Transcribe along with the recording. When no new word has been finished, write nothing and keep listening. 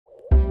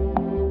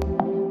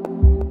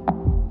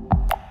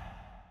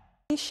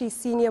She's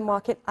Senior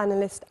Market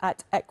Analyst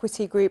at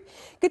Equiti Group.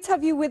 Good to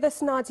have you with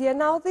us, Nadia.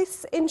 Now,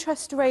 this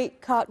interest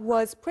rate cut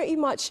was pretty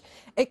much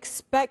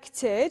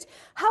expected.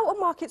 How are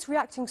markets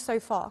reacting so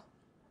far?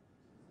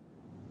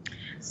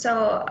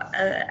 So,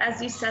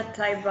 as you said,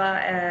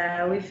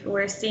 Taiba,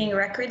 we're seeing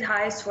record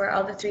highs for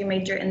all the three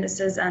major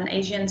indices, and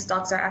Asian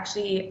stocks are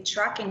actually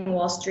tracking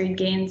Wall Street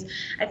gains.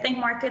 I think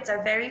markets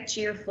are very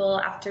cheerful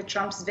after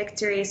Trump's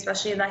victory,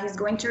 especially that he's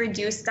going to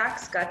reduce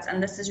tax cuts,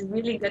 and this is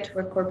really good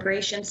for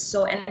corporations.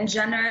 So, in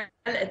general,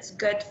 it's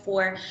good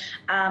for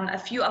a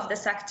few of the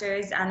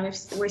sectors, and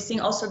we're seeing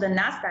also the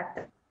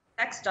Nasdaq.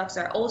 Tech stocks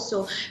are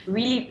also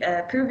really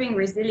proving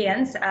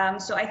resilience.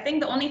 So I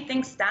think the only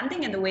thing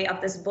standing in the way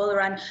of this bull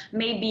run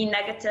may be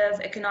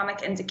negative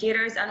economic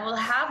indicators, and we'll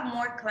have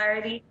more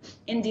clarity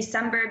in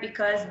December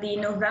because the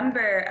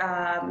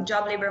November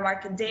job labor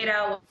market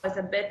data was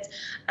a bit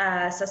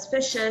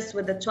suspicious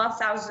with the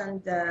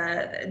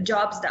 12,000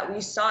 jobs that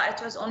we saw.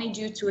 It was only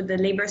due to the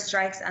labor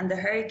strikes and the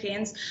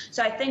hurricanes.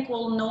 So I think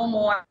we'll know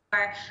more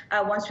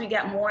once we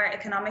get more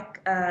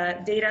economic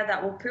data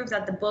that will prove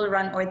that the bull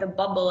run or the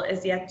bubble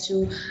is yet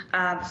to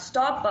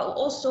stop. But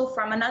also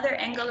from another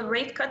angle,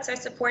 rate cuts are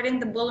supporting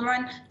the bull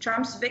run,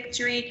 Trump's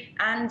victory,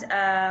 and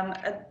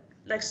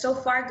like so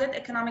far good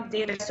economic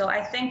data. So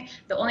I think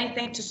the only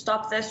thing to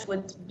stop this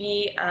would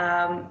be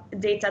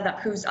data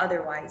that proves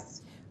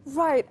otherwise.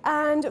 Right,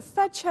 and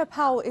Fed Chair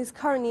Powell is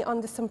currently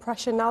under some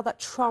pressure now that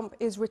Trump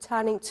is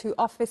returning to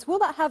office. Will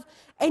that have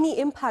any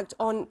impact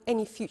on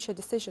any future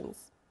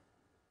decisions?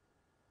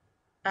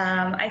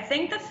 I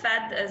think the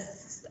Fed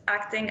is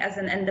acting as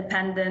an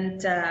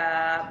independent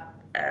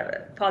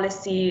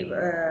policy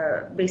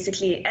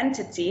basically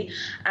entity.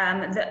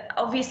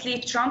 Obviously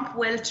Trump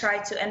will try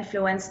to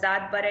influence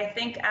that, but I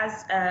think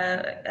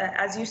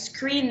as you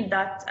screen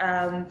that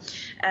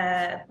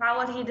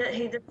Powell, he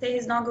did say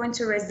he's not going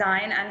to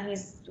resign and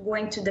he's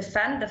going to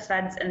defend the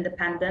Fed's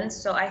independence.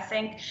 So I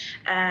think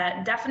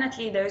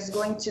definitely there's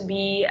going to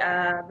be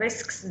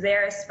risks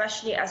there,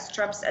 especially as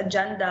Trump's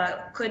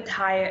agenda could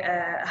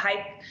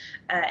hike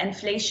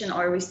inflation,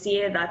 or we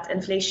see that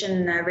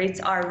inflation rates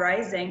are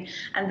rising,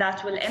 and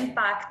that will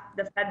impact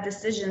the Fed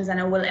decisions, and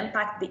it will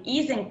impact the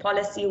easing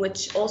policy,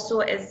 which also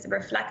is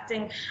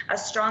reflecting a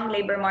strong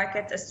labor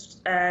market,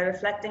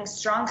 reflecting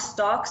strong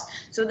stocks.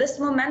 So this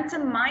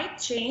momentum might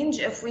change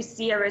if we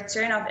see a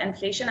return of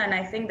inflation, and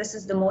I think this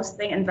is the most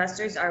thing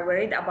investors are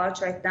worried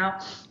about right now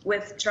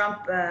with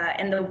Trump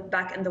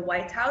back in the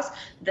White House,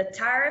 the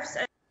tariffs,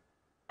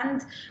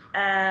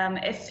 and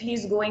if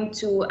he's going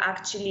to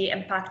actually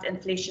impact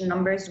inflation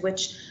numbers,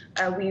 which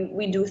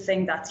we do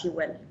think that he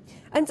will.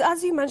 And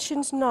as you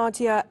mentioned,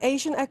 Nadia,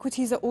 Asian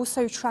equities are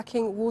also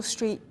tracking Wall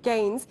Street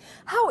gains.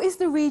 How is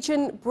the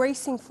region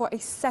bracing for a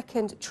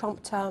second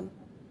Trump term?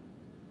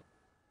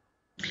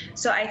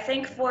 So I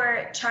think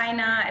for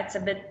China, it's a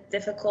bit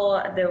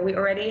difficult. We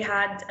already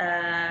had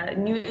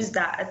news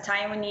that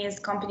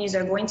Taiwanese companies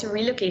are going to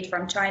relocate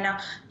from China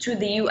to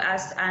the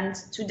US and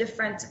to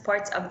different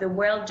parts of the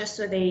world, just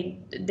so they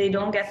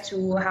don't get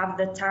to have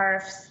the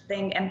tariffs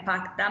thing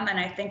impact them. And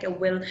I think it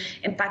will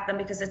impact them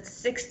because it's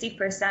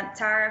 60%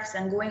 tariffs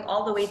and going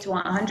all the way to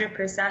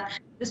 100%.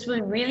 This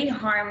will really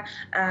harm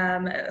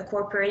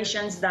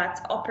corporations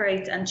that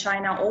operate in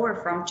China or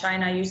from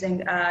China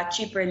using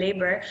cheaper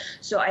labor.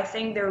 So I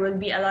think there will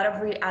be a lot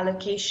of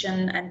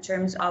reallocation in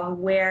terms of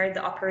where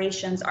the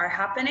operations are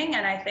happening,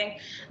 and I think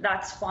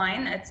that's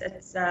fine.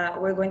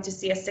 We're going to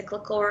see a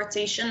cyclical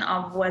rotation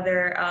of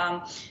whether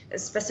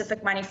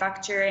specific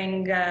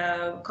manufacturing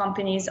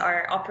companies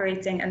are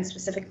operating in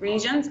specific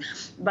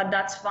regions, but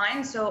that's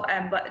fine. So,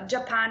 but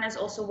Japan is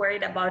also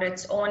worried about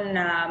its own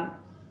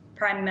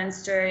Prime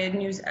Minister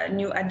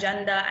new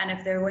agenda, and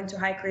if they're going to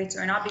hike rates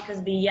or not,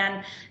 because the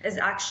yen is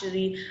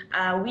actually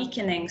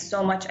weakening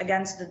so much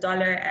against the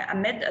dollar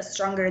amid a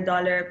stronger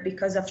dollar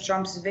because of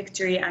Trump's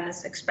victory, and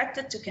is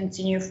expected to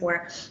continue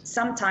for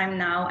some time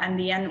now, and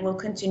the yen will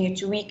continue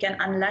to weaken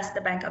unless the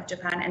Bank of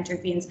Japan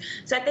intervenes.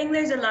 So I think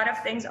there's a lot of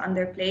things on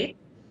their plate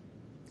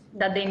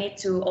that they need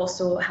to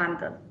also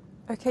handle.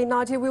 Okay,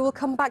 Nadia, we will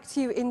come back to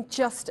you in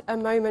just a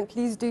moment.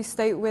 Please do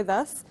stay with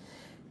us.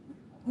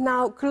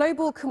 Now,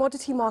 global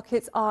commodity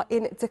markets are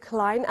in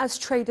decline as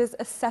traders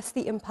assess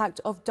the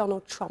impact of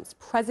Donald Trump's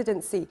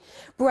presidency.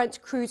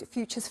 Brent crude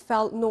futures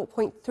fell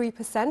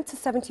 0.3% to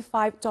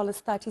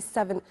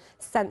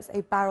 $75.37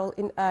 a barrel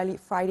in early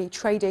Friday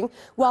trading,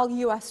 while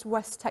U.S.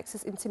 West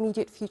Texas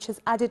Intermediate futures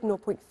added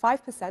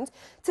 0.5%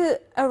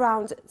 to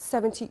around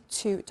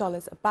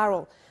 $72 a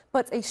barrel.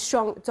 But a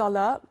strong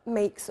dollar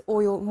makes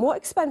oil more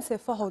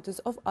expensive for holders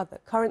of other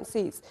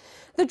currencies.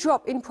 The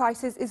drop in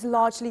prices is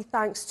largely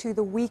thanks to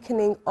the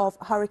weakening of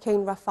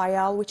Hurricane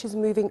Rafael, which is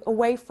moving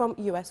away from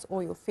U.S.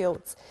 oil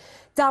fields.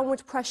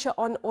 Downward pressure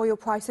on oil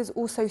prices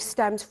also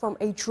stemmed from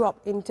a drop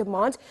in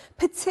demand,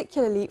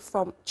 particularly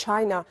from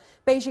China.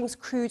 Beijing's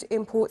crude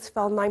imports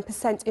fell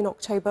 9% in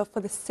October for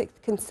the 6th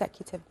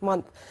consecutive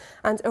month,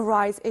 and a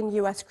rise in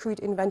U.S. crude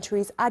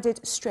inventories added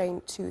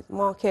strain to the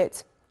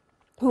market.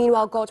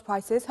 Meanwhile, gold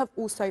prices have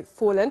also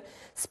fallen.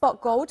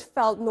 Spot gold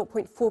fell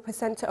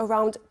 0.4% to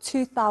around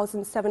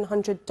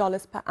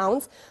 $2,700 per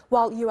ounce,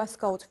 while US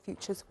gold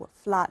futures were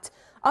flat.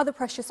 Other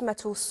precious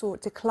metals saw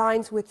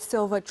declines, with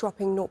silver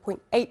dropping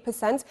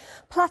 0.8%,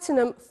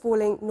 platinum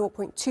falling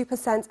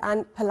 0.2%,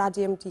 and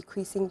palladium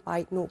decreasing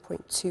by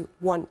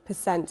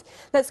 0.21%.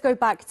 Let's go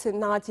back to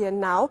Nadia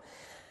now.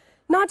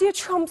 Nadia,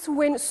 Trump's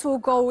win saw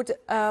gold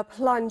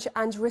plunge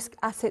and risk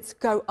assets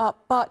go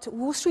up, but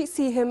Wall Street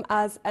see him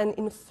as an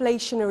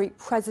inflationary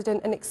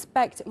president and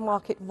expect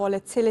market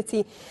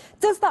volatility.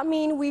 Does that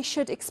mean we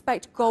should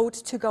expect gold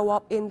to go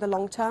up in the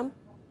long term?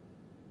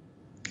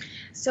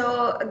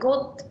 So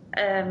gold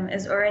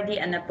is already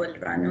in a bull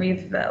run.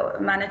 We've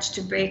managed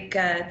to break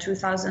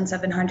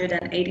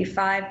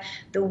 2,785.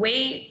 The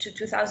way to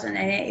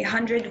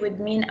 2,800 would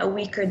mean a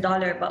weaker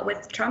dollar, but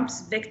with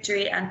Trump's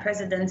victory and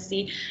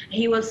presidency,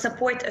 he will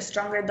support a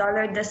stronger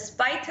dollar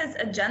despite his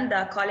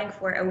agenda calling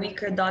for a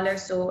weaker dollar,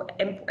 so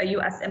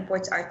US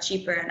imports are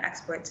cheaper and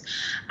exports.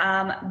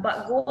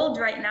 But gold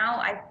right now,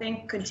 I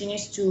think,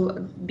 continues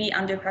to be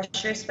under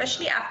pressure,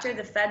 especially after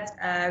the Fed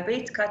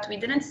rate cut. We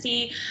didn't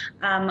see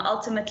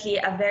ultimately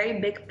a very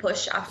big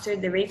push after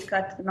the rate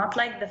cut, not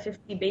like the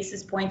 50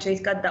 basis point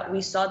rate cut that we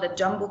saw, the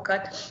jumbo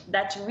cut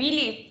that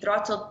really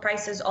throttled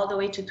prices all the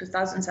way to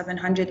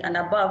 2,700 and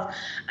above.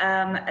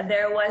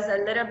 There was a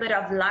little bit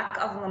of lack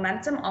of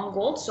momentum on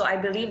gold, so I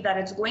believe that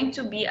it's going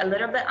to be a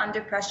little bit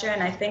under pressure,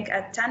 and I think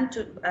a 5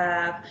 to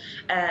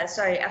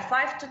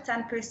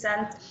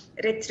 10%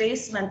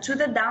 retracement to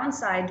the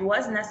downside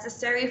was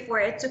necessary for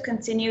it to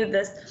continue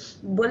this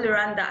bull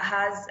run that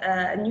has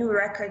new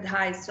record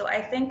highs. So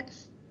I think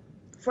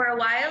for a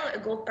while,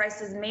 gold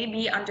prices may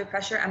be under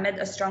pressure amid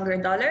a stronger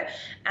dollar.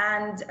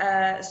 And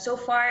so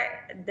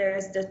far,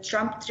 there's the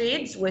Trump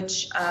trades,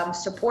 which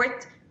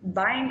support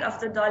buying of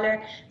the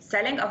dollar,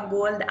 selling of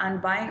gold,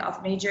 and buying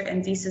of major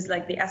indices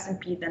like the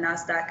S&P, the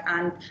Nasdaq,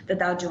 and the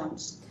Dow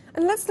Jones.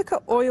 And let's look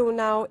at oil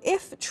now.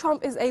 If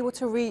Trump is able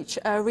to reach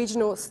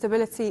regional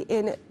stability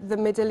in the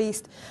Middle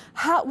East,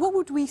 what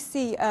would we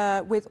see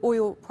with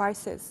oil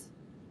prices?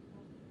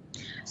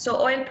 So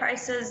oil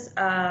prices,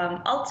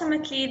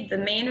 ultimately, the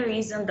main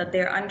reason that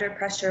they're under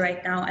pressure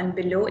right now and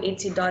below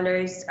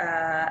 $80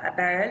 a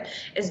barrel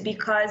is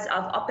because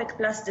of OPEC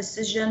Plus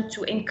decision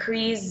to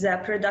increase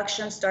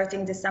production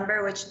starting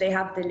December, which they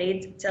have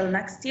delayed till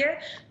next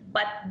year.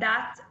 But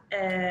that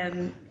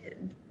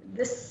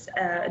this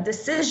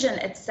decision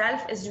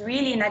itself is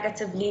really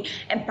negatively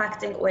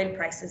impacting oil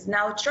prices.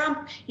 Now,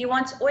 Trump, he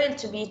wants oil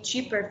to be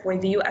cheaper for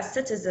the US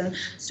citizen,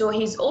 so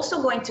he's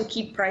also going to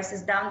keep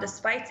prices down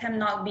despite him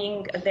not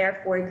being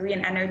there for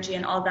green energy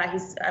and all that.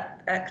 He's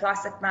a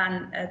classic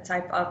man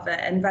type of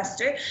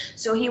investor.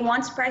 So he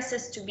wants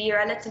prices to be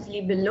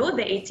relatively below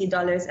the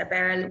 $80 a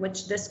barrel,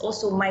 which this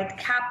also might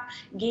cap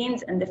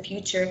gains in the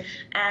future.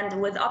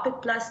 And with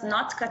OPEC Plus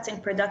not cutting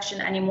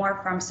production anymore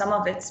from some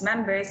of its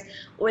members,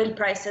 oil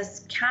prices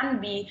can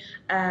be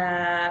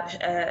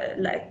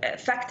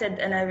affected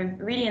in a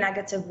really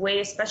negative way,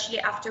 especially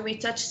after we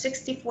touch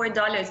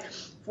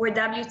 $64. For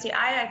WTI,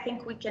 I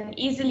think we can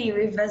easily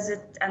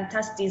revisit and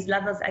test these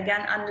levels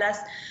again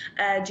unless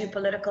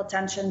geopolitical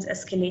tensions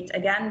escalate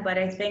again. But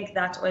I think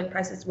that oil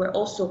prices will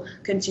also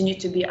continue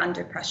to be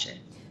under pressure.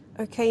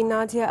 Okay,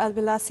 Nadia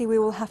Al-Bilasi, we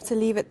will have to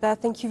leave it there.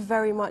 Thank you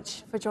very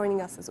much for joining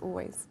us as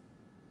always.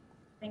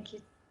 Thank you.